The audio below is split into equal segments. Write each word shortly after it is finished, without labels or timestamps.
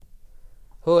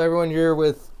Hello, everyone. Here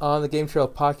with On the Game Trail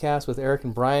podcast with Eric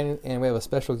and Brian, and we have a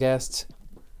special guest,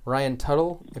 Ryan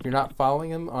Tuttle. If you're not following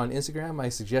him on Instagram, I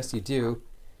suggest you do.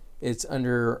 It's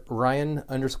under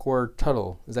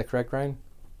Ryan_Tuttle. Is that correct, Ryan?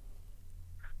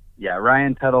 Yeah,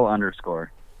 Ryan Tuttle _.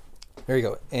 There you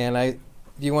go. And if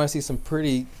you want to see some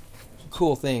pretty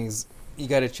cool things, you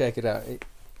got to check it out.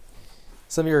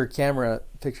 Some of your camera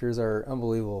pictures are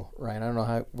unbelievable, Ryan. I don't know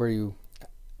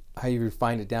how you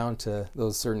refined it down to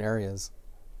those certain areas.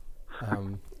 I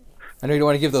know you don't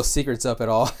want to give those secrets up at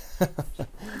all,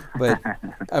 but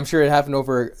I'm sure it happened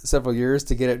over several years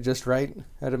to get it just right,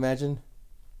 I'd imagine.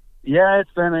 Yeah, it's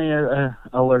been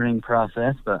a learning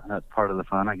process, but that's part of the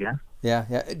fun, I guess.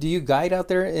 Yeah. Do you guide out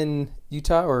there in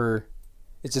Utah, or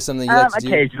it's just something you like to do?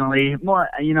 Occasionally. More,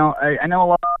 I know a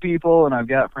lot of people, and I've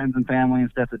got friends and family and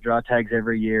stuff that draw tags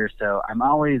every year, so I'm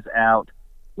always out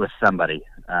with somebody,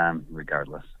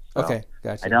 regardless. So okay,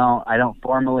 gotcha. I don't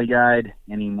formally guide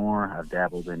anymore. I've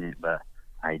dabbled in it, but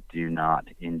I do not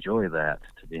enjoy that,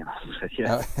 to be honest with you.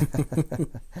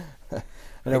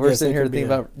 I know we're sitting here thinking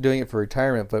about doing it for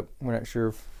retirement, but we're not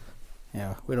sure.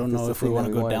 Yeah, we don't know if we want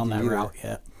to go down that route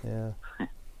yet. Yeah.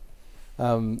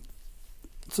 So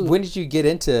when did you get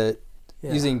into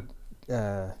using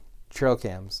trail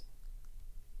cams?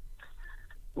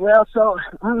 Well, so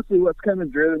honestly, what's kind of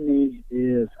driven me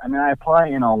is, I apply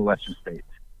in all the western states.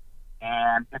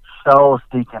 And it's so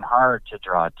stinking hard to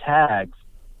draw tags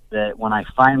that when I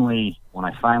finally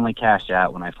cash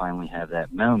out, when I finally have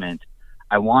that moment,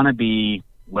 I want to be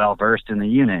well versed in the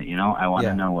unit. I want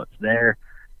to know what's there,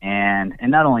 and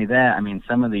not only that,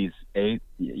 some of these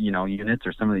units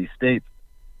or some of these states,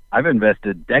 I've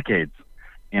invested decades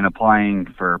in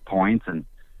applying for points and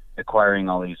acquiring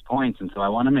all these points, and so I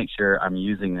want to make sure I'm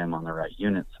using them on the right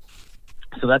units.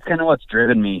 So that's kind of what's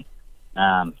driven me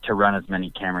to run as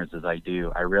many cameras as I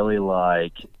do. I really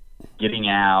like getting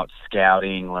out,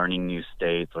 scouting, learning new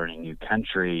states, learning new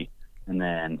country, and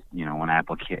then, when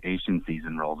application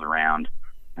season rolls around,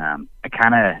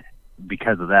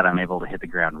 because of that, I'm able to hit the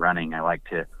ground running. I like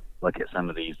to look at some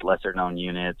of these lesser known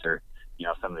units or,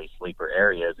 some of these sleeper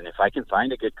areas. And if I can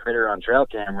find a good critter on trail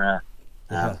camera,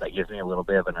 that gives me a little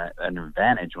bit of an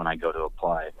advantage when I go to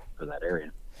apply for that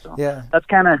area. So that's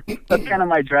kind of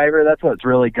my driver. That's what's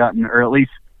really gotten, or at least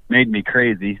made me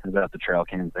crazy about the trail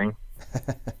cam thing.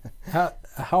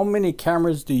 How many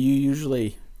cameras do you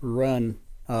usually run?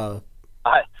 I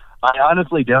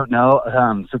honestly don't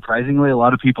know. Surprisingly, a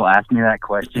lot of people ask me that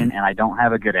question, and I don't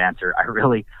have a good answer. I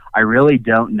really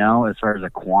don't know as far as a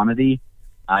quantity.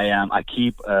 I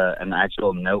keep an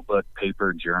actual notebook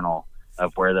paper journal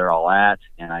of where they're all at,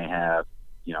 and I have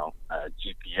a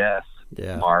GPS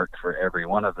mark for every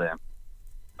one of them.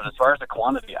 But as far as the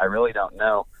quantity, I really don't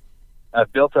know.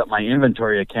 I've built up my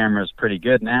inventory of cameras pretty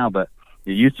good now, but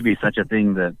it used to be such a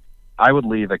thing that I would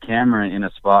leave a camera in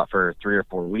a spot for 3 or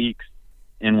 4 weeks,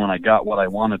 and when I got what I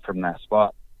wanted from that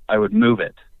spot, I would move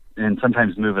it, and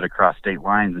sometimes move it across state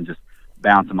lines and just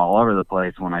bounce them all over the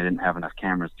place when I didn't have enough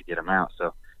cameras to get them out.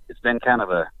 So it's been kind of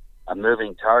a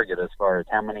moving target as far as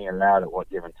how many are out at what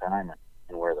given time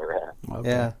and where they're at.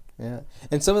 Okay. Yeah.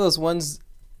 And some of those ones,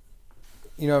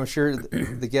 I'm sure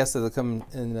the guests that will come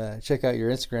and check out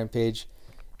your Instagram page,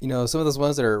 some of those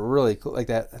ones that are really cool, like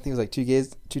that, I think it was like 2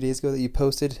 days ago that you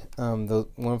posted, the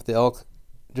one with the elk,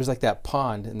 there's like that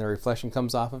pond and the reflection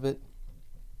comes off of it.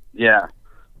 Yeah.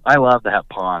 I love that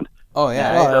pond. Oh,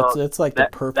 yeah. It's like the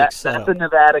perfect setup. That's a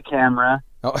Nevada camera.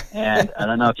 Oh. And I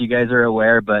don't know if you guys are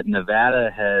aware, but Nevada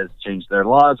has changed their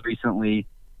laws recently.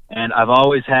 And I've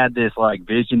always had this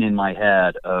vision in my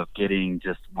head of getting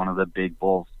just one of the big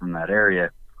bulls from that area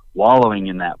wallowing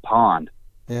in that pond.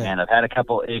 Yeah. And I've had a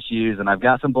couple issues, and I've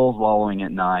got some bulls wallowing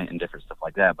at night and different stuff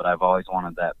like that. But I've always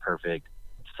wanted that perfect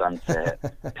sunset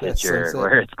picture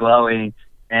where it's glowing.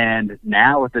 And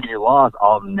now with the new laws,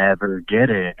 I'll never get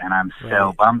it. And I'm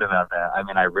so bummed about that.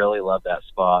 I really love that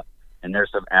spot. And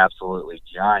there's some absolutely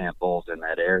giant bulls in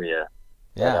that area.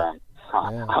 Yeah.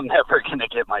 I'm never gonna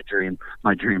get my dream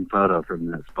photo from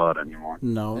that spot anymore.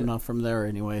 No, not from there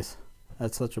anyways.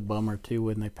 That's such a bummer too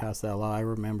when they passed that law. I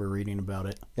remember reading about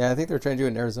it. Yeah, I think they're trying to do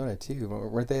it in Arizona too,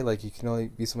 weren't they? You can only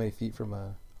be so many feet from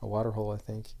a water hole, I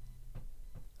think.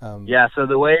 So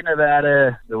the way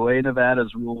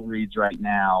Nevada's rule reads right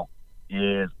now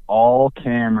is all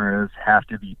cameras have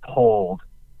to be pulled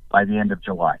by the end of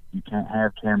July. You can't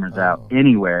have cameras out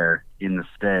anywhere in the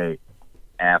state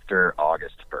after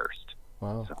August 1st.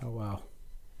 Wow. So. Oh, wow.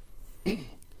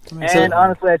 And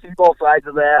honestly, I see both sides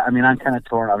of that. I'm kind of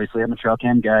torn. Obviously, I'm a trail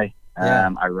cam guy.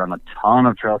 I run a ton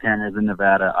of trail cameras in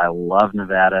Nevada. I love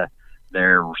Nevada.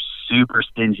 They're super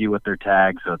stingy with their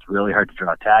tags, so it's really hard to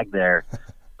draw a tag there.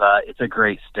 but it's a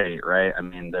great state, right? I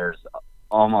mean, there's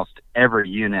almost every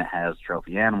unit has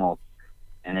trophy animals,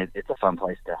 and it's a fun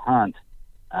place to hunt.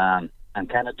 I'm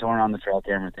kind of torn on the trail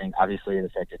camera thing. Obviously, it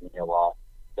affected me a lot.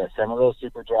 But some of those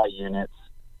super dry units,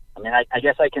 I mean, I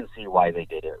guess I can see why they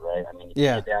did it, right? I mean, you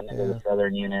can get down into the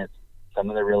southern units,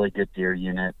 some of the really good deer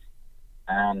units.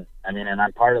 I mean, and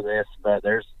I'm part of this, but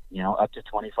there's, up to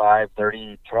 25,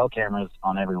 30 trail cameras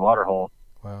on every water hole.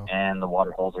 Wow. And the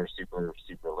water holes are super,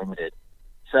 super limited.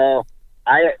 So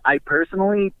I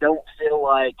personally don't feel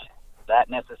like that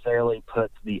necessarily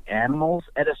puts the animals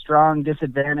at a strong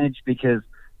disadvantage because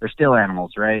they're still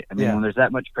animals, right? I mean, when there's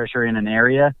that much pressure in an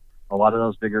area, a lot of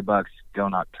those bigger bucks go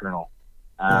nocturnal.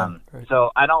 Right.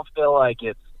 So I don't feel like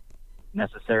it's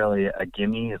necessarily a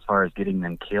gimme as far as getting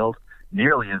them killed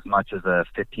nearly as much as a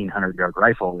 1,500-yard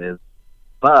rifle is.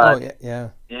 But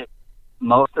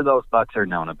most of those bucks are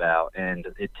known about, and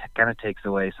it kind of takes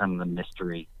away some of the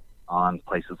mystery on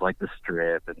places like the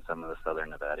Strip and some of the southern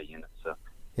Nevada units. So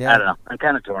I don't know. I'm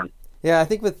kind of torn. Yeah, I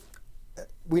think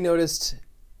we noticed,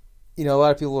 a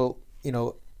lot of people, how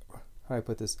do I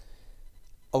put this?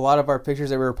 A lot of our pictures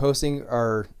that we were posting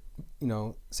are,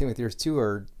 same with yours too,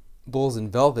 are bulls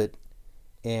in velvet.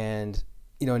 And,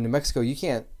 in New Mexico,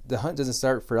 the hunt doesn't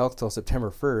start for elk till September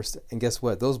 1st. And guess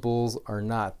what? Those bulls are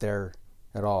not there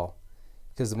at all.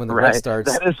 Because when the rut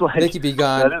starts, they could be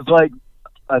gone. That is like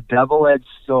a double-edged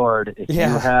sword. If you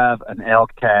have an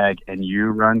elk tag and you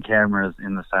run cameras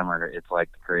in the summer, it's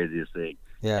like the craziest thing.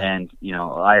 Yeah. And,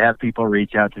 I have people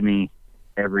reach out to me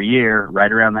every year,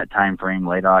 right around that time frame,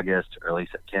 late August, early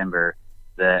September,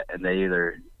 and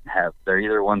they're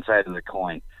either one side of the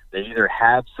coin. They either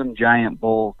have some giant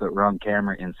bulls that were on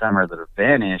camera in summer that have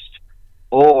vanished,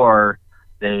 or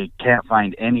they can't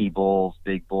find any bulls,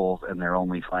 big bulls, and they're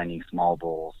only finding small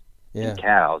bulls and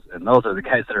cows. And those are the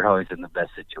guys that are always in the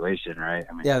best situation, right?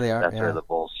 I mean, they are. That's where the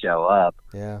bulls show up.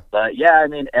 Yeah. But I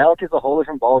mean, elk is a whole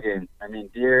different ballgame. I mean,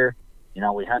 deer,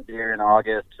 we hunt deer in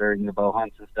August during the bow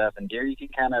hunts and stuff, and deer you can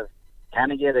kind of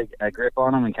get a grip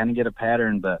on them and kind of get a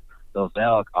pattern, but those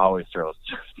elk always throws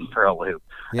for a loop.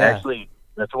 Yeah. Actually,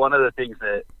 that's one of the things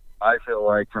that I feel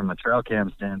like from a trail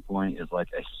cam standpoint is like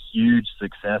a huge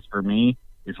success for me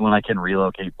is when I can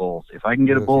relocate bulls. If I can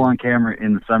get a bull on camera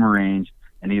in the summer range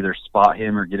and either spot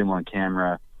him or get him on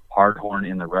camera hard horn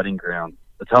in the rutting ground,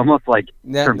 it's almost like,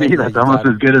 for me, that's almost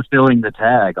as good as filling the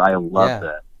tag. I love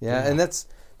that. Yeah, and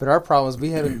but our problem is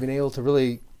we haven't been able to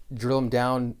really drill them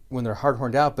down when they're hard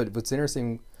horned out. But what's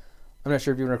interesting, I'm not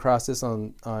sure if you run across this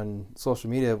on social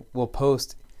media, we'll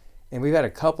post, and we've had a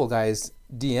couple guys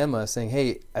DM us saying,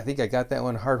 hey, I think I got that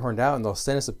one hard horned out, and they'll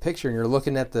send us a picture, and you're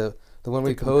looking at the one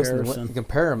we post and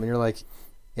compare them, and you're like,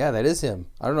 yeah, that is him.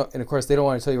 I don't know. And of course, they don't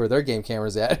want to tell you where their game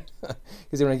camera's at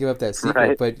because they want to give up that secret.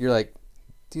 Right. But you're like,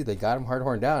 dude, they got him hard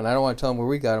horned down. And I don't want to tell them where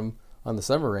we got him on the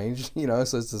summer range, so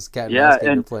it's this cat and mouse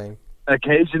game you're playing.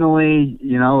 Occasionally,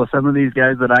 some of these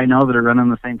guys that I know that are running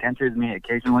the same country as me,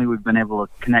 occasionally we've been able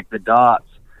to connect the dots.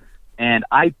 And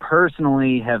I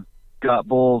personally have got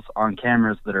bulls on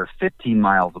cameras that are 15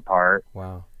 miles apart.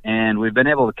 Wow. And we've been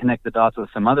able to connect the dots with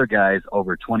some other guys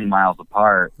over 20 miles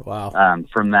apart. Wow.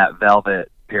 From that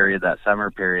velvet period, that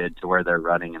summer period, to where they're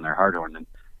running and they're hardhorned. And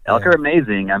elk are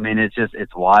amazing. I mean,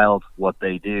 it's wild what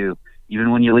they do.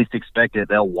 Even when you least expect it,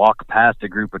 they'll walk past a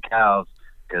group of cows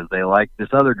because they like this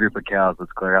other group of cows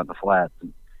that's clear out in the flats.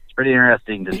 And it's pretty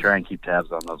interesting to try and keep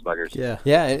tabs on those buggers. Yeah.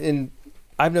 Yeah, and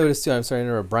I've noticed too, I'm sorry to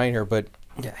interrupt Brian here, but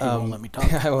he won't let me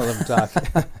talk. I won't let him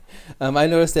talk. I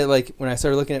noticed that, like, when I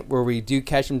started looking at where we do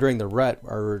catch them during the rut,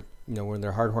 or when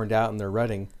they're hard horned out and they're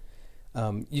rutting,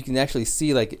 you can actually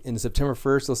see, like, in September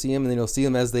 1st, you'll see them, and then you'll see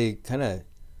them as they kind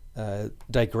of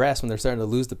digress when they're starting to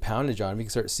lose the poundage on them. You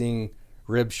can start seeing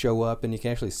ribs show up, and you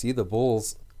can actually see the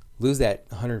bulls lose that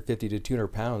 150 to 200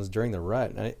 pounds during the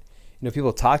rut. And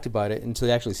people talked about it until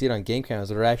you actually see it on game cameras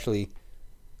that are actually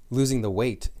losing the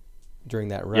weight during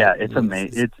that rut. Yeah, it's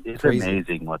amazing. It's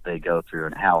amazing what they go through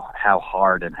and how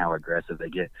hard and how aggressive they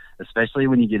get, especially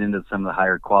when you get into some of the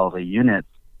higher quality units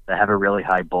that have a really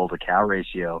high bull to cow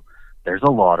ratio. There's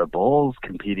a lot of bulls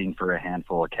competing for a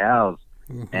handful of cows,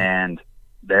 and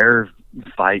they're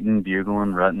fighting,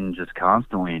 bugling, rutting just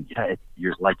constantly. And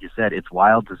you're like you said, it's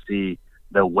wild to see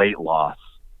the weight loss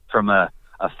from a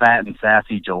fat and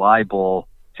sassy July bull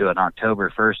to an October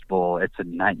 1st bull. It's a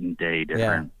night and day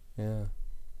difference.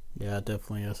 Yeah, it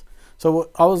definitely is.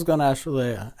 So I was going to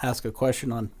actually ask a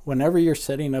question on whenever you're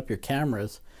setting up your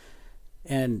cameras,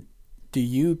 and do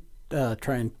you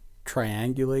try and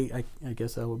triangulate? I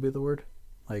guess that would be the word.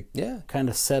 Like, kind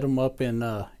of set them up in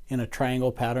a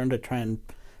triangle pattern to try and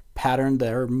pattern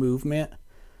their movement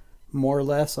more or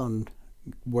less on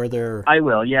where they're. I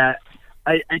will, yeah.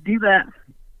 I do that.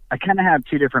 I kind of have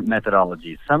two different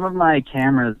methodologies. Some of my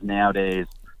cameras nowadays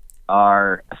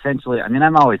are essentially, I mean,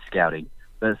 I'm always scouting,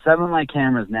 but some of my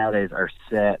cameras nowadays are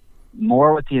set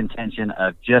more with the intention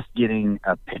of just getting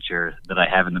a picture that I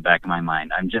have in the back of my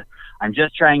mind. I'm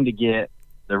just trying to get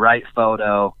the right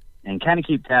photo and kind of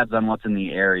keep tabs on what's in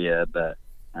the area, but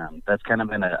that's kind of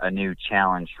been a new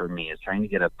challenge for me, is trying to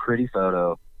get a pretty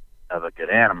photo of a good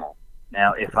animal.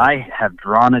 Now, if I have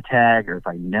drawn a tag, or if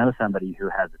I know somebody who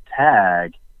has a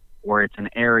tag, or it's an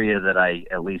area that I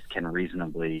at least can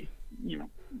reasonably,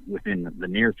 within the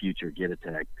near future get a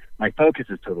tag, my focus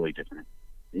is totally different.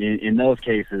 In those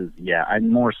cases, yeah, I'm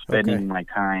more spending my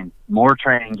time, more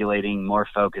triangulating, more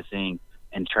focusing,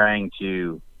 and trying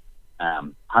to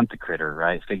hunt the critter,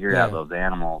 right? Figure out those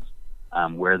animals,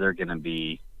 where they're going to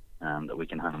be, that we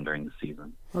can hunt them during the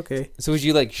season. Okay. So would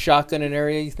you like shotgun an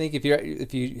area, you think?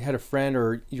 If you had a friend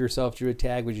or yourself drew a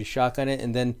tag, would you shotgun it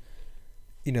and then,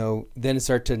 then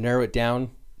start to narrow it down,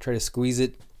 try to squeeze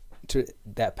it to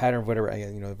that pattern of whatever,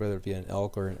 whether it be an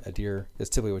elk or a deer? That's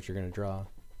typically what you're going to draw.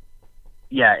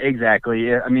 Yeah,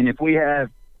 exactly. I mean, if we have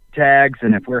tags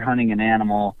and if we're hunting an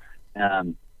animal,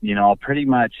 I'll pretty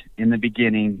much in the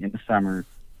beginning, in the summer,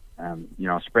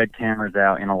 spread cameras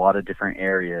out in a lot of different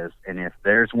areas. And if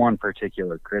there's one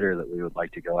particular critter that we would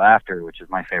like to go after, which is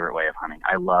my favorite way of hunting,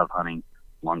 I love hunting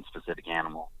one specific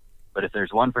animal. But if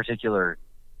there's one particular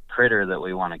critter that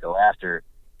we want to go after,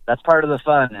 that's part of the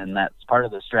fun, and that's part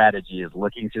of the strategy, is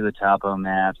looking through the topo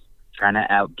maps, trying to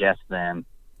outguess them,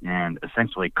 and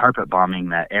essentially carpet bombing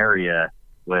that area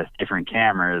with different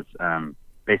cameras,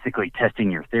 basically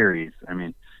testing your theories. I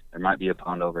mean, there might be a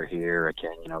pond over here, a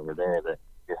canyon over there that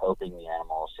you're hoping the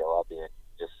animal will show up in,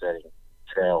 just setting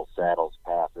trails, saddles,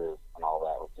 passes, and all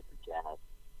that with different cameras.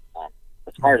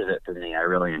 That's part of it for me. I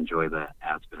really enjoy that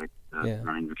aspect of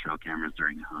running the trail cameras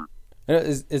during the hunt.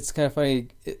 It's kind of funny,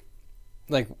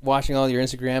 like watching all your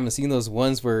Instagram and seeing those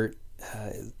ones where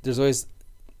there's always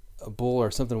a bull or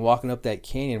something walking up that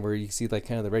canyon where you see like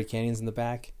kind of the red canyons in the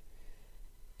back.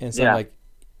 And so I'm like,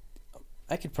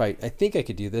 I think I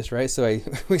could do this, right? So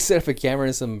we set up a camera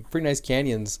in some pretty nice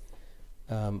canyons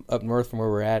up north from where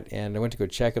we're at, and I went to go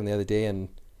check them the other day, and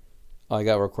all I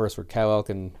got were, of course, cow elk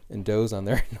and does on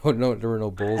there. No, there were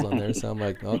no bulls on there. So I'm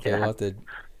like, okay, we'll have to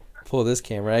pull this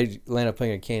camera. I landed up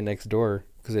putting a canyon next door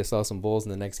because I saw some bulls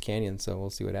in the next canyon, so we'll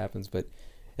see what happens. But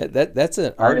that's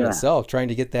an art in itself. Trying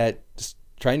to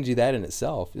do that in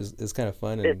itself is kind of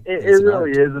fun. And it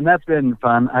really is, and that's been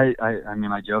fun. I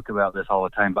mean, I joke about this all the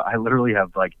time, but I literally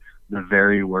have like the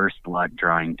very worst luck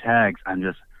drawing tags.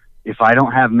 If I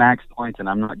don't have max points and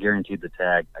I'm not guaranteed the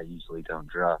tag, I usually don't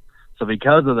draw. So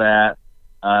because of that,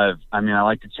 I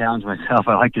like to challenge myself.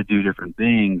 I like to do different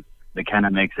things that kind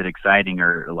of makes it exciting,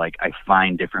 or like I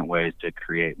find different ways to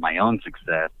create my own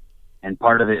success. And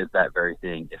part of it is that very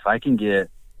thing. If I can get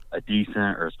a decent,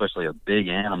 or especially a big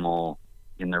animal,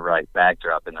 in the right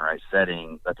backdrop, in the right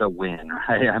setting, that's a win,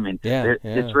 right? I mean,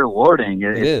 it's rewarding.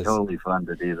 It's totally fun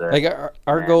to do that. Like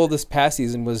our goal this past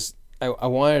season was, I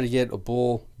wanted to get a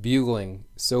bull bugling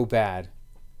so bad.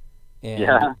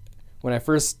 And when I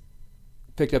first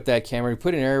picked up that camera, we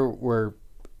put it in an area where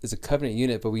it's a covenant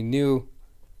unit, but we knew,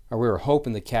 or we were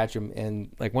hoping to catch him.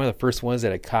 And like one of the first ones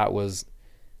that I caught was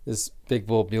this big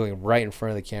bull bugling right in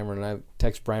front of the camera, and I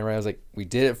text Brian right. I was like, "We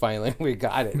did it finally! We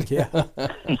got it!" We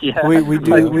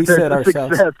set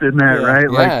ourselves success in that, right?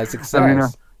 Like, success. I mean,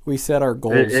 we set our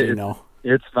goals.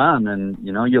 It's fun, and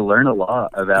you learn a lot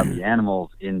about the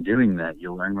animals in doing that.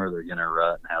 You learn where they're going to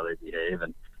rut and how they behave,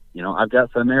 and I've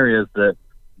got some areas that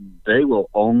they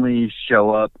will only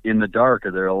show up in the dark,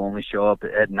 or they'll only show up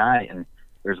at night. And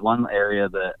there's one area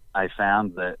that I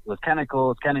found that was kind of cool.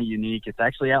 It's kind of unique. It's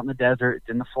actually out in the desert. It's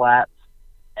in the flats,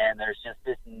 and there's just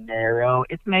this narrow,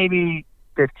 it's maybe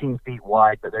 15 feet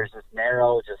wide, but there's this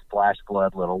narrow, just flash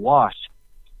flood little wash.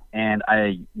 And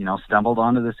I, stumbled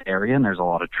onto this area, and there's a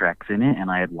lot of treks in it, and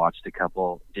I had watched a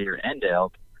couple deer and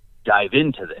elk dive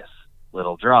into this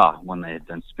little draw when they had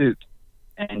been spooked.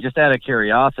 And just out of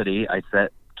curiosity, I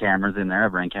set cameras in there.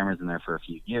 I've ran cameras in there for a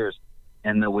few years.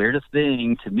 And the weirdest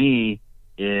thing to me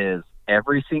is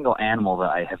every single animal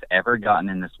that I have ever gotten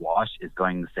in this wash is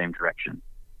going the same direction.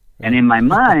 And in my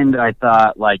mind, I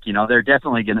thought,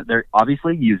 they're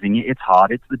obviously using it. It's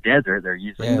hot. It's the desert. They're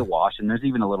using the wash, and there's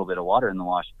even a little bit of water in the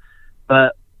wash.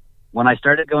 But when I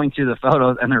started going through the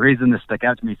photos, and the reason this stuck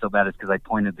out to me so bad is because I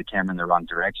pointed the camera in the wrong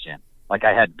direction. Like,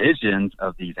 I had visions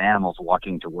of these animals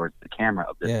walking towards the camera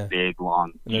of this big,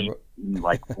 long, deep,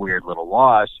 weird little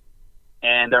wash.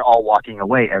 And they're all walking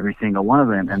away, every single one of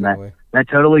them. And that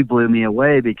totally blew me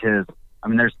away because,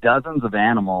 there's dozens of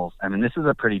animals. This is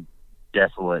a pretty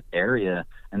desolate area,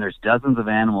 and there's dozens of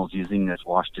animals using this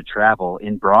wash to travel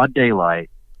in broad daylight,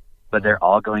 but they're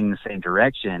all going in the same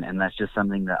direction, and that's just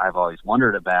something that I've always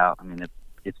wondered about. I mean,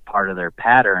 it's part of their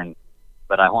pattern,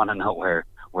 but I want to know where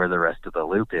the rest of the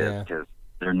loop is, because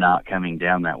they're not coming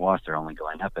down that wash; they're only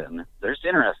going up it, and it's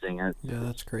interesting.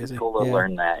 That's crazy. It's cool to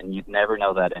learn that, and you'd never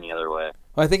know that any other way.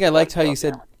 Well, I think I liked how you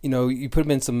said, you put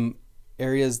them in some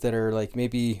areas that are like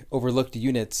maybe overlooked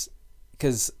units,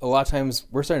 because a lot of times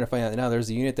we're starting to find out now there's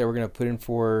a unit that we're going to put in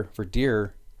for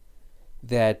deer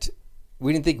that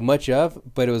we didn't think much of,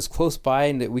 but it was close by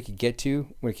and that we could get to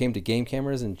when it came to game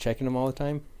cameras and checking them all the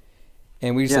time.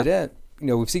 And we said,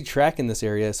 we've seen track in this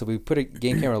area, so we put a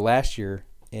game camera last year,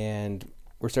 and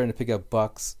we're starting to pick up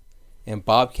bucks and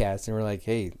bobcats, and we're like,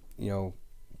 hey,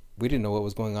 we didn't know what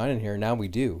was going on in here. Now we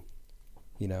do,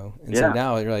 And so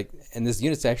now you're like, and this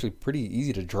unit's actually pretty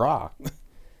easy to draw.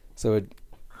 So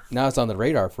now it's on the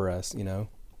radar for us,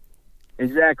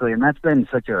 Exactly, and that's been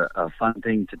such a fun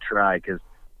thing to try, because,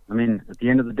 I mean, at the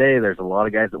end of the day, there's a lot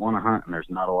of guys that want to hunt, and there's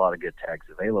not a lot of good tags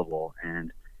available.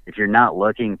 And if you're not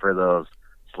looking for those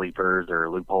sleepers or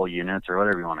loophole units or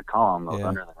whatever you want to call them, those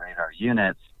under-the-radar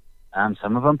units,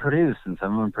 some of them produce, and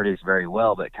some of them produce very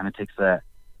well, but it kind of takes that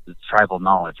tribal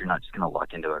knowledge. You're not just going to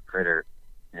luck into a critter.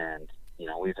 And,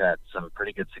 we've had some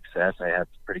pretty good success. I had a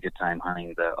pretty good time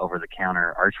hunting the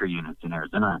over-the-counter archery units in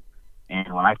Arizona.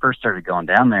 And when I first started going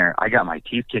down there, I got my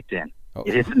teeth kicked in. Oh.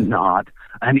 It is not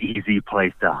an easy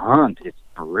place to hunt. It's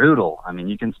brutal. I mean,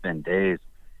 you can spend days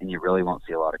and you really won't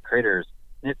see a lot of critters.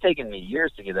 And it's taken me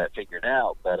years to get that figured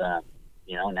out, but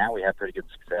now we have pretty good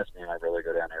success. Me and my brother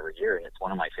go down every year, and it's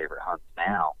one of my favorite hunts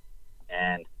now.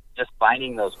 And just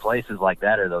finding those places like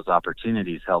that or those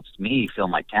opportunities helps me fill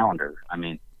my calendar. I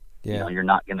mean, you're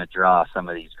not going to draw some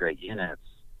of these great units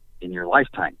in your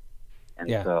lifetime. And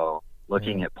so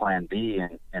looking at plan B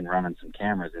and running some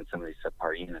cameras in some of these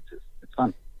subpar units it's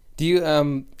fun. Do you,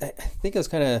 I think I was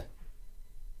kind of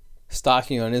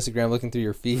stalking you on Instagram, looking through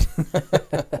your feed,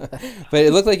 but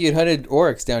it looked like you'd hunted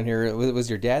oryx down here. Was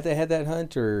your dad that had that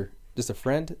hunt, or just a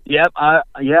friend? Yep.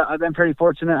 I've been pretty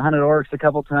fortunate. Hunted oryx a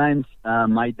couple times.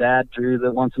 My dad drew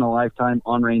the once in a lifetime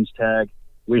on range tag.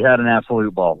 We had an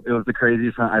absolute ball. It was the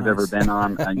craziest hunt I've ever been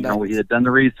on. We had done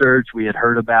the research. We had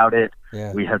heard about it.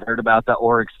 Yeah. We had heard about the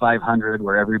Oryx 500,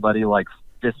 where everybody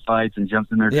fist fights and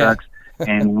jumps in their trucks.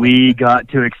 And we got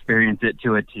to experience it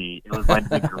to a T. It was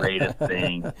the greatest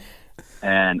thing.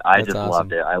 And I just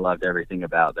loved it. I loved everything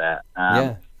about that.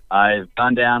 I've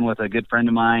gone down with a good friend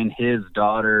of mine. His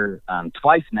daughter,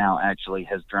 twice now actually,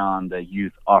 has drawn the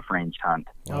youth off-range hunt.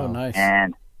 Oh, nice.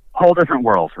 And whole different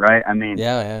world, right? I mean,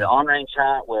 the on-range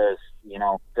hunt was,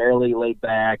 fairly laid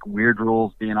back, weird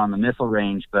rules being on the missile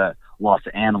range, but lots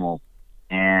of animals.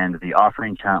 And the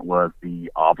off-range hunt was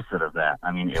the opposite of that.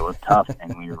 I mean, it was tough,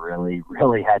 and we really,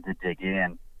 really had to dig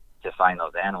in to find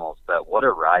those animals. But what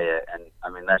a riot. And, I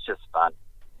mean, that's just fun.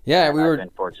 Yeah, and I've been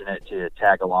fortunate to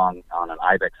tag along on an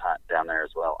ibex hunt down there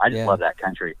as well. I just love that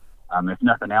country. If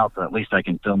nothing else, at least I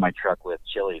can fill my truck with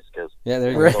chilies, because there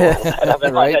you go. I'm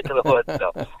in my neck of the woods,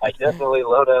 so I definitely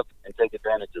load up and take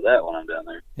advantage of that when I'm down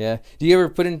there. Yeah. Do you ever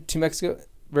put into Mexico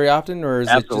very often, or is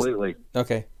Absolutely. it just...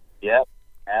 Okay. Yep,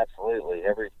 absolutely.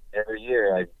 Every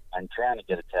year I'm trying to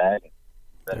get a tag.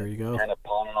 There you go. Kind of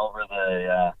pawning over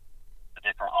the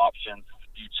different options.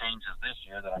 A few changes this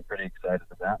year that I'm pretty excited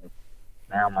about. And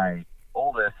now my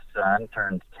oldest son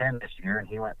turned 10 this year, and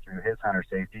he went through his hunter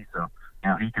safety, so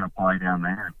now he can apply down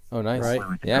there. Oh, nice. Right.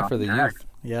 Yeah, for the youth.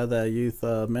 Yeah, the youth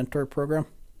mentor program.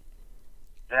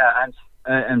 Yeah,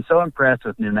 I'm so impressed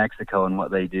with New Mexico and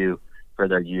what they do for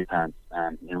their youth hunts.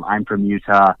 I'm from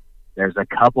Utah. There's a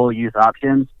couple youth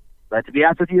options, but to be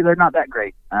honest with you, they're not that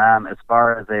great. As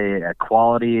far as a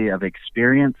quality of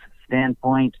experience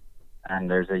standpoint,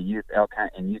 and there's a youth elk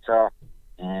hunt in Utah,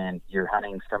 and you're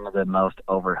hunting some of the most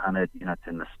overhunted units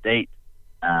in the state.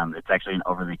 It's actually an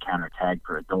over-the-counter tag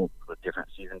for adults with different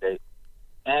season dates.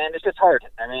 And it's just hard.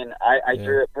 I mean, I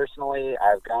drew it personally.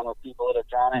 I've gone with people that have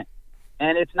drawn it,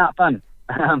 and it's not fun.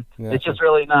 It's just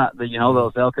really not.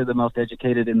 Those elk are the most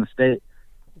educated in the state.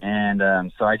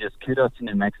 And so I just kudos to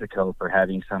New Mexico for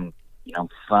having some,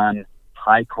 fun,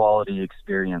 high-quality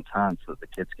experience hunts that the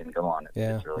kids can go on.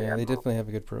 It's really they definitely have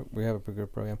a good we have a pretty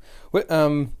good program. What,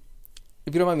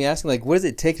 if you don't mind me asking, what does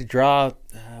it take to draw?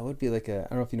 What would be I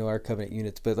don't know if you know our covenant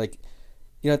units, but you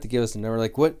don't have to give us a number.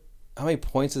 How many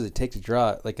points does it take to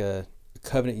draw a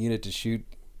covenant unit to shoot,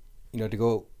 to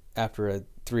go after a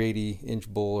 380-inch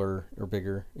bull or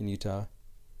bigger in Utah?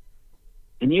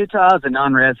 In Utah, as a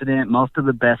non-resident, most of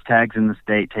the best tags in the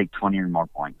state take 20 or more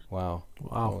points. Wow.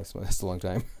 Oh, that's a long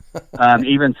time.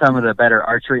 Even some of the better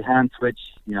archery hunts, which,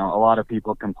 a lot of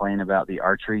people complain about the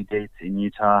archery dates in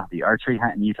Utah. The archery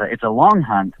hunt in Utah, it's a long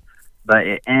hunt, but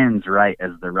it ends right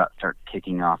as the rut starts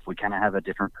kicking off. We kind of have a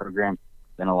different program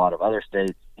than a lot of other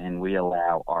states, and we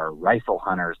allow our rifle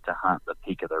hunters to hunt the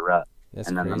peak of the rut. That's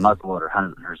and then crazy. the muzzleloader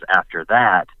hunters after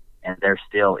that, and they're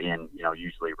still in,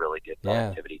 usually really good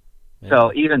productivity. Yeah.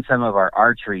 So even some of our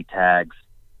archery tags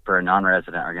for a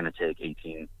non-resident are going to take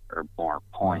 18 or more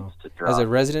points to draw. As a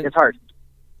resident, it's hard.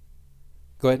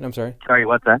 Go ahead. I'm sorry. Sorry,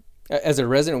 what's that? As a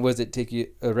resident, was it take you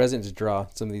a resident to draw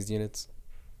some of these units?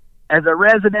 As a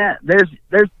resident, there's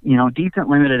decent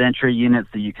limited entry units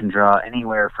that you can draw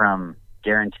anywhere from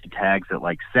guaranteed tags at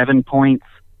like 7 points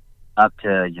up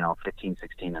to 15,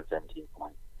 16, and 17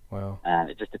 points. Wow.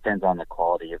 It just depends on the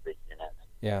quality of the unit.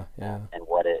 Yeah. And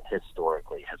what it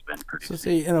historically has been producing. So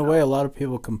see, in a way, a lot of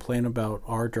people complain about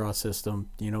our draw system,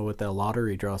 with that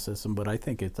lottery draw system, but I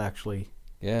think it's actually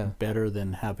better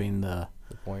than having the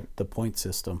point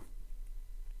system.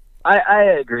 I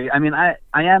agree. I mean, I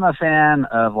am a fan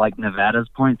of like Nevada's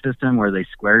point system where they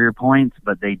square your points,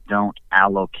 but they don't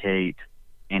allocate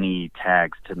any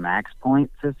tags to max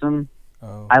point system.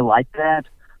 Oh. I like that,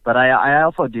 but I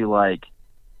also do like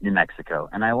New Mexico,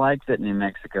 and I like that New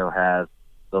Mexico has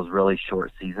those really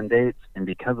short season dates, and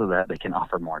because of that, they can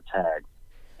offer more tags.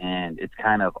 And it's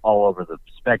kind of all over the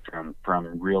spectrum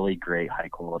from really great high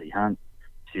quality hunts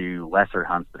to lesser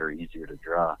hunts that are easier to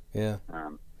draw. Yeah.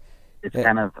 It's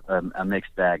kind of a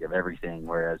mixed bag of everything,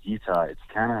 whereas Utah, it's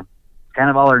kind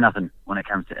of all or nothing when it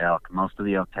comes to elk. Most of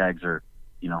the elk tags are,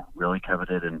 really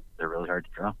coveted, and they're really hard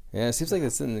to draw. Yeah, it seems like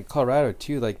it's in Colorado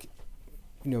too. Like,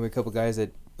 a couple guys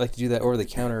that like to do that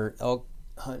over-the-counter elk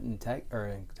hunt in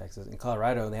Texas, in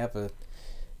Colorado, and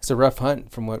it's a rough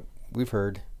hunt from what we've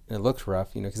heard, and it looks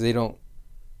rough, because they don't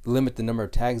limit the number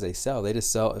of tags they sell. They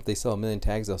just sell, if they sell 1 million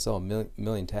tags, they'll sell a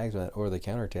million tags with that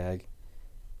over-the-counter tag.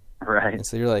 Right. And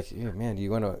so you're like, yeah, man, do you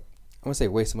want to? I want to say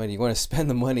waste money. You want to spend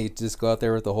the money to just go out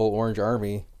there with the whole Orange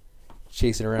Army,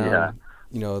 chasing around,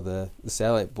 the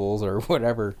satellite bulls or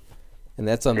whatever, and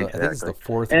that's on exactly. I think it's the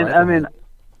fourth. And I mean,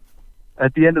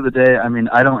 at the end of the day, I mean,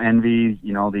 I don't envy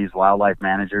these wildlife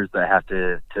managers that have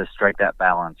to strike that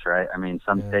balance, right? I mean,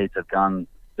 some states have gone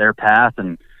their path,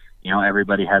 and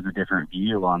everybody has a different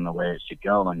view on the way it should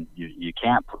go, and you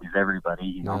can't please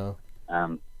everybody. No.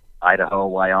 Idaho,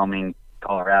 Wyoming,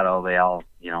 Colorado, they all,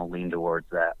 lean towards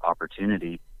that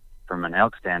opportunity from an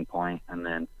elk standpoint. And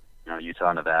then,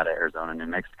 Utah, Nevada, Arizona, New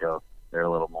Mexico, they're a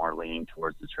little more leaning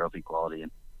towards the trophy quality.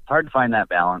 And it's hard to find that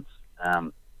balance. I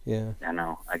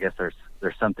know. I guess there's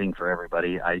something for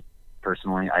everybody. I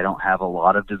personally, I don't have a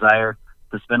lot of desire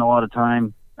to spend a lot of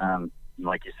time,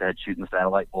 like you said, shooting the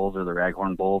satellite bulls or the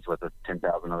raghorn bulls with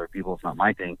 10,000 other people. It's not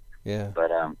my thing. Yeah.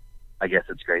 But I guess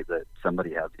it's great that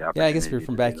somebody has the opportunity. Yeah, I guess if you're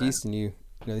from back east and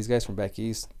these guys from back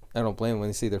east, I don't blame them when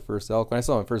they see their first elk. When I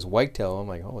saw my first whitetail, I'm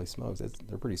like, holy smokes,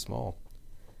 they're pretty small.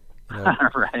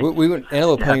 Right. We went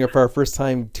antelope hunting for our first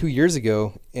time 2 years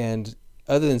ago, and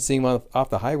other than seeing them off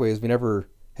the highways, we never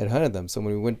had hunted them. So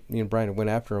when we went, me and Brian went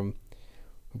after them,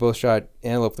 we both shot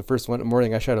antelope. The first one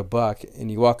morning, I shot a buck,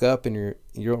 and you walk up and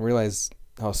you don't realize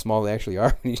how small they actually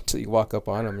are until you walk up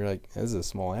on them. You're like, this is a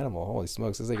small animal. Holy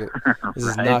smokes! This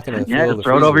is not going to fill the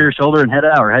throw it freezer. over your shoulder and head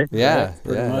out, right? Yeah,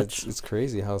 pretty much. It's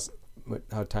crazy how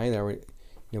tiny they are.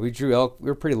 We drew elk. We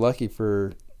were pretty lucky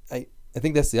for. I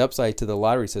think that's the upside to the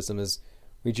lottery system is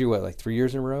we drew like 3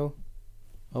 years in a row,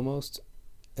 almost.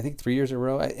 I think 3 years in a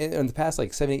row. In the past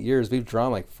 7-8 years, we've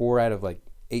drawn 4 out of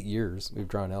 8 years. We've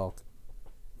drawn elk.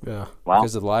 Yeah. Wow.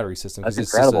 Because of the lottery system. That's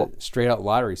it's incredible. just a straight out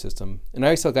lottery system. And I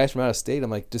always tell guys from out of state, I'm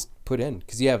like, just put in.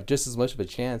 Because you have just as much of a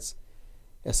chance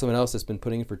as someone else that's been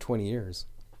putting in for 20 years.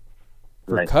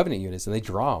 For Right. covenant units, and they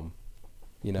draw them.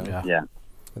 Yeah.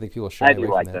 I think people shy I away do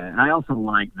from like that. that. And I also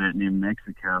like that New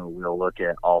Mexico will look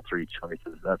at all 3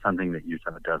 choices. That's something that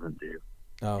Utah doesn't do.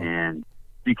 Oh, And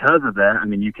because of that, I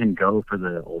mean, you can go for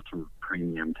the ultra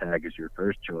premium tag as your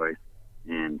first choice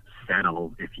and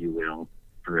settle, if you will,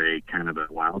 for a kind of a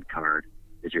wild card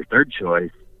as your third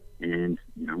choice and,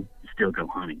 still go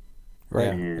hunting. right.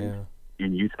 And Yeah.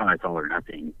 in Utah, it's all or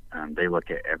nothing. They look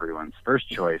at everyone's first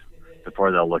choice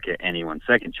before they'll look at anyone's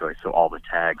second choice. So all the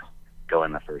tags go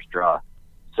in the first draw.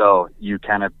 So you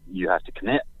have to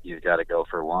commit. You've got to go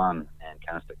for one and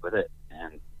kind of stick with it.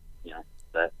 And,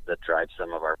 that drives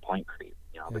some of our point creep.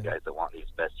 The guys that want these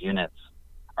best units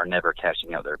are never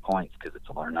cashing out their points because it's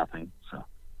all or nothing. So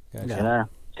Gotcha.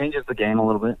 it changes the game a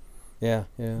little bit. Yeah.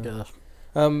 Yeah.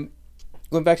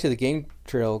 Going back to the game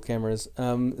trail cameras,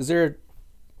 is there?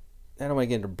 I don't want to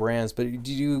get into brands, but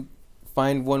do you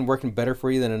find one working better for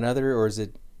you than another, or is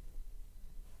it?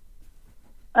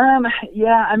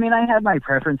 Yeah, I mean, I have my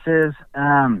preferences.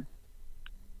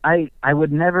 I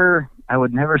would never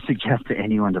suggest to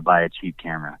anyone to buy a cheap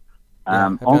camera.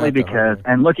 Only because,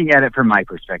 and looking at it from my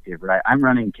perspective, right, I'm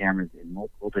running cameras in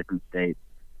multiple different states.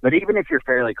 But even if you're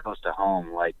fairly close to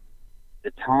home, like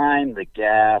the time, the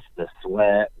gas, the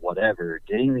sweat, whatever,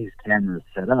 getting these cameras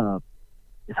set up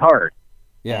is hard.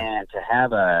 Yeah. And to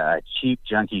have a cheap,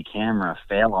 junky camera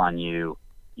fail on you,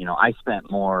 you know, I spent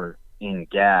more in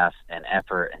gas and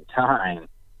effort and time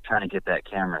trying to get that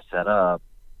camera set up.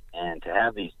 And to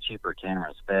have these cheaper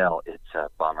cameras fail, it's a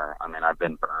bummer. I mean, I've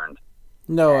been burned.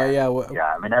 No, and, yeah.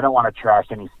 I mean, I don't want to trash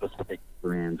any specific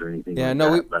brands or anything. Yeah, like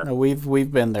no, that,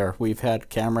 we've been there. We've had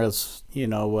cameras, you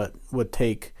know,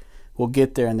 we'll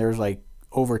get there and there's like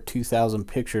over 2,000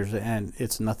 pictures and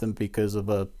it's nothing because of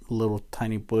a little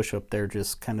tiny bush up there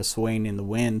just kind of swaying in the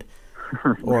wind,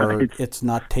 or right. It's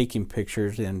not taking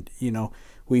pictures. And you know,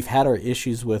 we've had our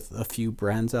issues with a few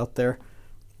brands out there,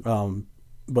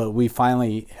 but we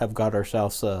finally have got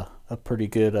ourselves a pretty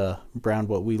good brand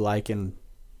what we like, and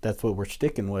that's what we're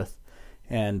sticking with.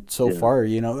 And so far,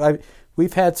 you know,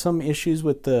 we've had some issues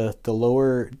with the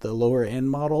lower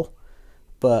end model,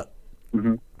 but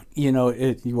you know,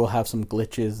 you will have some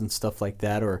glitches and stuff like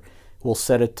that, or we'll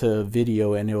set it to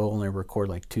video and it will only record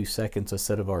like 2 seconds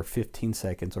instead of our 15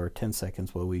 seconds or 10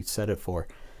 seconds what we set it for.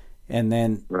 And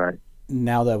then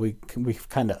now that we've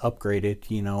kind of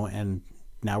upgraded, you know, and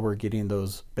now we're getting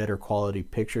those better quality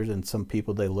pictures, and some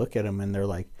people, they look at them and they're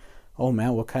like, oh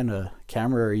man, what kind of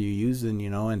camera are you using, you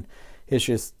know? And it's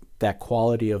just that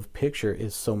quality of picture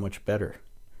is so much better,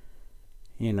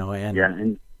 you know.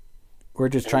 And we're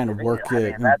just trying to work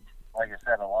it. That's, like I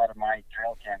said, a lot of my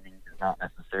trail camming is not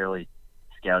necessarily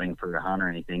scouting for a hunt or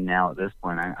anything. Now at this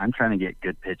point, I'm trying to get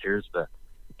good pictures, but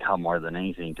more than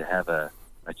anything, to have a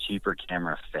cheaper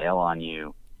camera fail on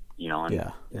you, you know. And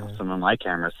you know, some of my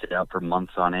cameras sit out for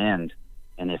months on end,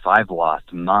 and if I've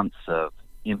lost months of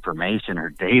information or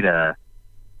data,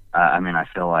 I mean, I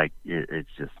feel like it's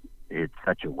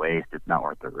such a waste. It's not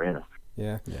worth the risk.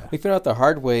 Yeah. We found out the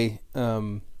hard way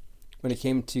when it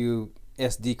came to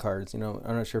SD cards. You know,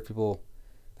 I'm not sure if people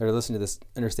that are listening to this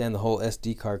understand the whole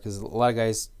SD card, because a lot of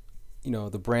guys, you know,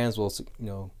 the brands will, you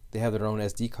know, they have their own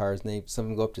SD cards, and some of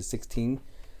them go up to 16.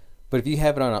 But if you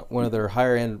have it on one of their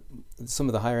higher end, some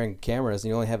of the higher end cameras, and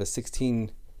you only have a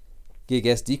 16 gig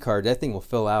SD card, that thing will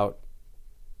fill out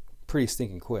pretty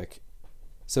stinking quick.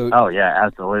 So yeah,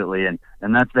 absolutely. And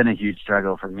that's been a huge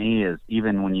struggle for me, is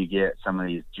even when you get some of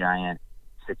these giant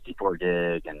 64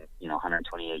 gig and, you know,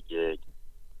 128 gig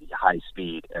high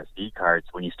speed SD cards,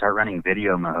 when you start running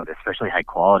video mode, especially high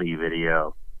quality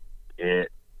video,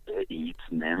 it eats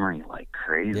memory like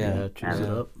crazy. Yeah, it chews it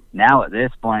up. Now at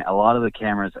this point, a lot of the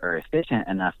cameras are efficient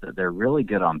enough that they're really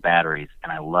good on batteries,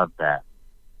 and I love that.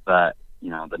 But, you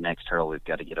know, the next hurdle we've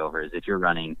got to get over is if you're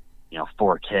running, you know,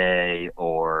 4K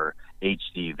or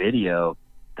HD video,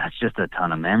 that's just a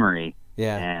ton of memory.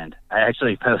 Yeah. And I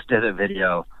actually posted a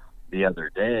video the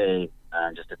other day,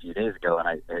 just a few days ago, and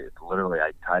I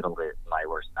titled it "My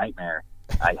Worst Nightmare."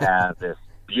 I have this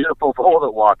beautiful bull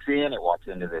that walks in. It walks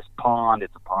into this pond.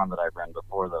 It's a pond that I've run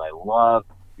before that I love.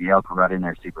 The elk rut in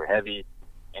there super heavy.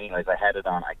 Anyways, I had it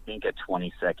on, I think, a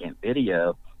 20-second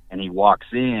video, and he walks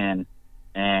in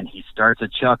and he starts a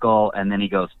chuckle, and then he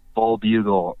goes full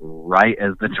bugle right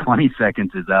as the 20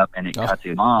 seconds is up, and it cuts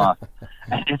him off.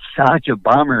 And it's such a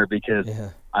bummer because,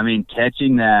 I mean,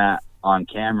 catching that on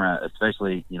camera,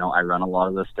 especially, you know, I run a lot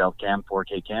of the Stealth Cam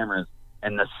 4K cameras,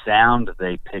 and the sound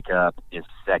they pick up is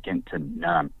second to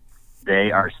none.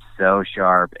 They are so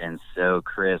sharp and so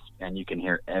crisp, and you can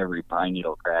hear every pine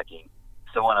needle cracking.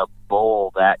 So when a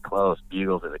bull that close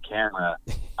bugles at the camera,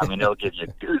 I mean, it'll give you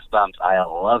goosebumps. I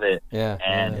love it.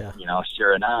 You know,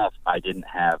 sure enough, I didn't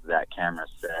have that camera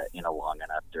set in a long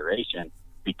enough duration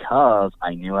because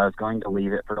I knew I was going to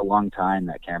leave it for a long time.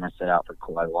 That camera set out for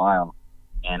quite a while,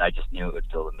 and I just knew it would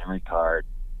fill the memory card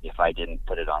if I didn't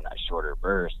put it on that shorter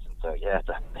burst. And so, yeah,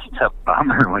 it's a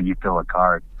bummer when you fill a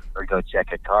card or go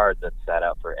check a card that's sat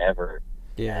out forever.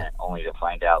 Yeah. And only to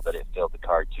find out that it filled the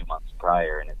card 2 months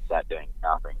prior and it sat doing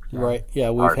nothing. So right. Yeah,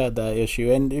 we've had that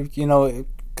issue. And, you know,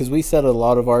 because we set a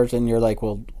lot of ours, and you're like,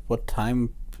 well, what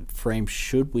time frame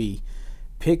should we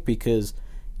pick? Because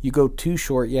you go too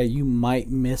short, you might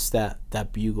miss that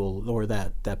bugle or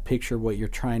that picture, what you're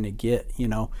trying to get, you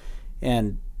know.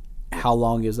 And how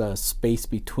long is a space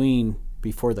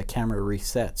before the camera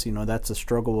resets? You know, that's a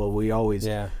struggle we always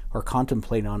are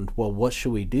contemplating on, well, what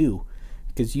should we do?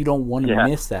 Because you don't want to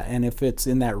miss that. And if it's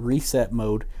in that reset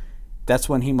mode, that's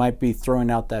when he might be throwing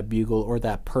out that bugle or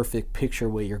that perfect picture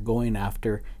what you're going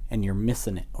after, and you're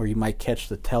missing it, or you might catch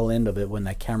the tail end of it when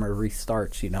that camera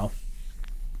restarts,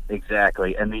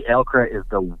 Exactly. And the elk-rat is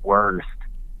the worst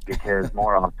because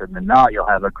more often than not, you'll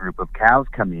have a group of cows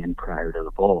come in prior to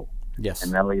the bull. Yes.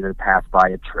 And they'll either pass by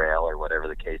a trail or whatever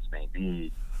the case may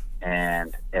be.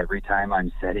 And every time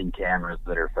I'm setting cameras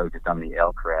that are focused on the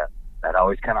elk-rat, that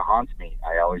always kind of haunts me.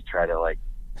 I always try to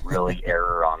really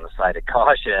err on the side of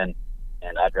caution,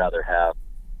 and I'd rather have,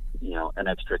 an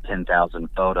extra 10,000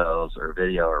 photos or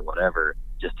video or whatever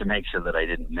just to make sure that I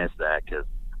didn't miss that, because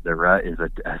the rut is a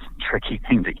tricky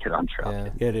thing to get on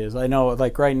trail. Yeah. It is. I know,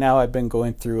 like right now I've been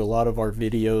going through a lot of our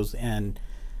videos, and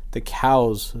the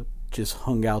cows just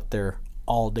hung out there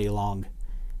all day long.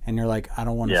 And you're like, I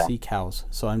don't want to see cows.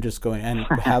 So I'm just going and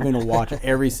having to watch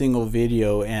every single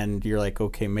video, and you're like,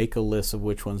 okay, make a list of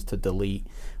which ones to delete,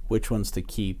 which ones to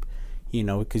keep,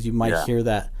 because you might hear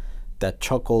that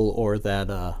chuckle or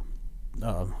that,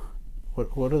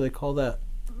 what do they call that?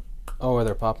 Oh, where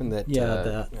they're popping that?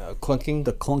 Clunking.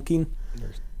 The clunking.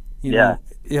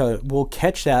 We'll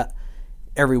catch that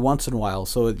every once in a while.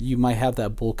 So you might have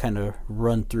that bull kind of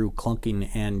run through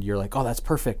clunking, and you're like, oh, that's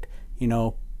perfect,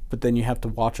 But then you have to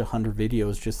watch 100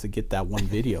 videos just to get that one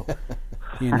video,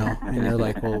 And you're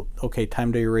like, well, okay,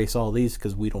 time to erase all these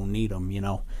because we don't need them,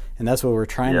 And that's what we're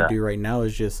trying to do right now,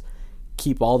 is just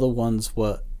keep all the ones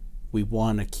what we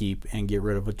want to keep and get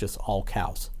rid of just all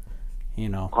cows,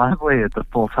 Honestly, it's a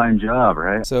full-time job,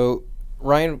 right? So,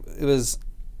 Ryan,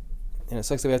 it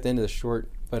sucks that we have to end this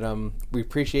short, but we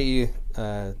appreciate you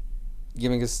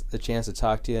giving us the chance to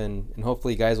talk to you, and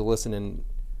hopefully you guys will listen and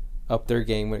up their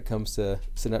game when it comes to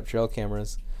setting up trail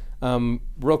cameras.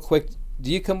 Real quick,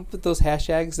 do you come up with those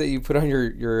hashtags that you put on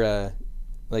your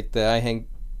like the I hang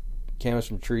cameras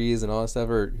from trees and all that stuff,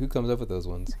 or who comes up with those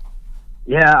ones?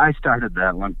 Yeah, I started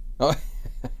that one. Oh,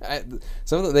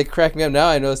 some of them, they crack me up now.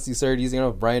 I noticed you started using. I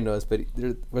don't know if Brian knows, but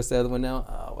what's the other one now?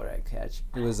 Oh, what did I catch?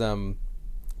 It was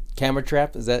Camera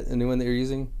Trap. Is that a new one that you're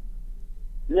using?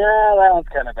 Yeah, that one's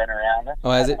kind of been around.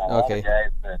 Has it? A lot Okay. of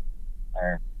guys that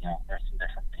are, there's some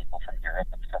different people from Europe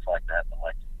and stuff like that but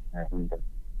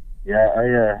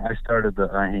I started the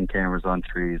I hang cameras on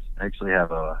trees. I actually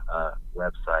have a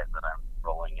website that I'm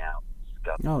rolling out.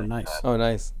 Oh, nice. Oh,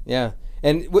 nice. Yeah.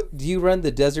 And do you run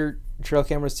the desert trail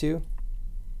cameras too?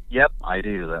 Yep, I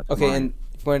do. That's okay. mine. And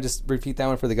if you want to just repeat that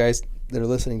one for the guys that are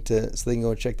listening so they can go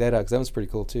and check that out, because that one's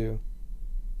pretty cool too.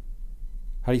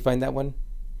 How do you find that one?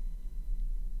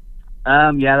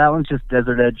 That one's just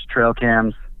Desert Edge Trail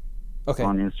Cams. Okay.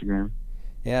 On Instagram.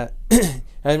 Yeah.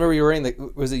 I remember you were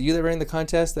running was it you that ran the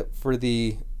contest for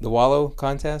the Wallow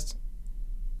contest?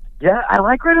 Yeah, I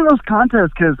like running those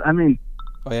contests because,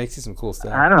 oh yeah, I see some cool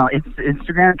stuff. I don't know.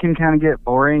 Instagram can kind of get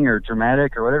boring or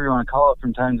dramatic or whatever you want to call it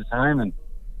from time to time, and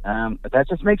but that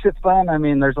just makes it fun.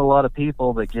 There's a lot of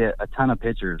people that get a ton of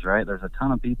pictures, right? There's a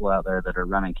ton of people out there that are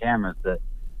running cameras that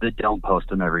don't post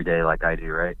them every day like I do,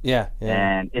 right? Yeah.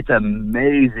 And it's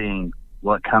amazing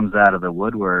what comes out of the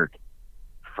woodwork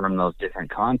from those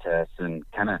different contests, and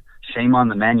kind of shame on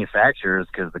the manufacturers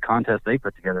because the contests they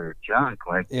put together are junk.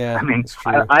 it's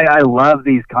true. I love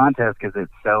these contests because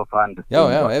it's so fun to see.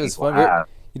 It was fun.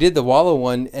 You did the Wallow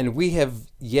one, and we have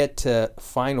yet to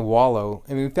find Wallow.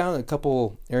 We found a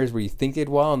couple areas where you think they'd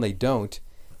Wallow and they don't.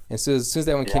 And so as soon as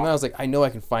that one came out, I was like, I know I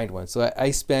can find one. So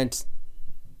I spent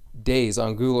days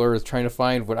on Google Earth trying to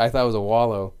find what I thought was a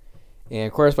Wallow. And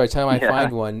of course, by the time I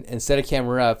find one and set a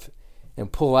camera up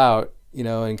and pull out,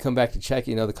 and come back to check,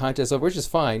 the contest over, which is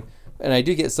fine. And I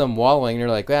do get some wallowing, and you're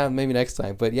like, maybe next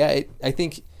time. But yeah, I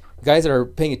think guys that are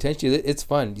paying attention to it, it's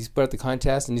fun. You put out the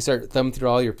contest and you start thumbing through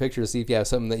all your pictures to see if you have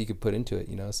something that you could put into it,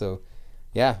 So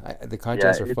yeah, the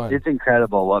contests are fun. It's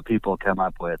incredible what people come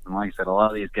up with. And like I said, a lot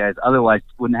of these guys otherwise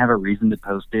wouldn't have a reason to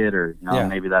post it, or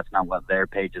maybe that's not what their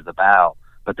page is about,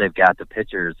 but they've got the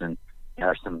pictures, and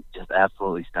there's some just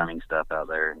absolutely stunning stuff out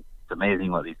there. And it's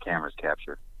amazing what these cameras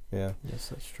capture. Yeah. Yes,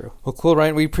 that's true. Well, cool,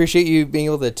 Ryan. We appreciate you being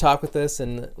able to talk with us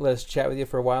and let us chat with you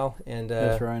for a while. And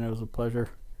yes, Ryan, it was a pleasure.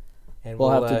 And we'll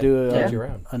have to do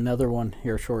around. Another one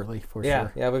here shortly for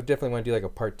sure. Yeah, we definitely want to do like a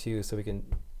part 2 so we can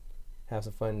have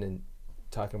some fun and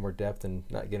talk in more depth and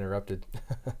not get interrupted.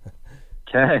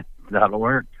 Okay, that'll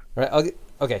work. All right.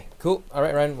 Okay, cool. All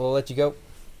right, Ryan, we'll let you go.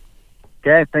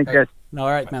 Okay, thanks, guys. All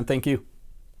right, man. Thank you.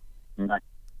 Bye.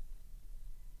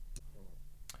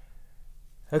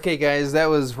 Okay, guys, that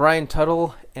was Ryan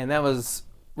Tuttle, and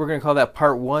we're going to call that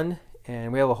part 1,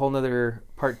 and we have a whole nother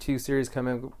part 2 series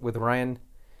coming with Ryan.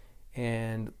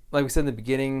 And like we said in the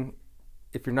beginning,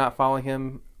 if you're not following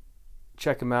him,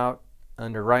 check him out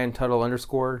under Ryan Tuttle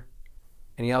 _.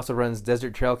 And he also runs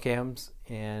Desert Trail Cams,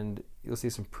 and you'll see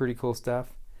some pretty cool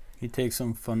stuff. He takes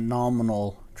some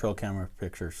phenomenal trail camera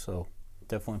pictures, so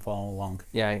definitely follow along.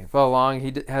 Yeah, follow along.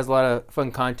 He has a lot of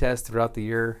fun contests throughout the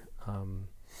year.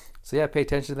 So yeah, pay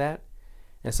attention to that.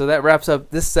 And so that wraps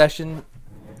up this session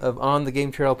of On the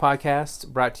Game Trail podcast,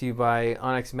 brought to you by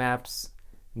Onyx Maps.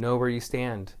 Know where you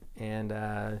stand.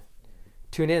 And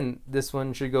tune in. This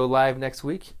one should go live next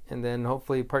week. And then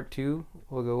hopefully part 2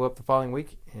 will go up the following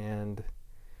week. And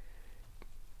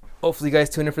hopefully you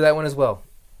guys tune in for that one as well.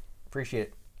 Appreciate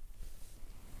it.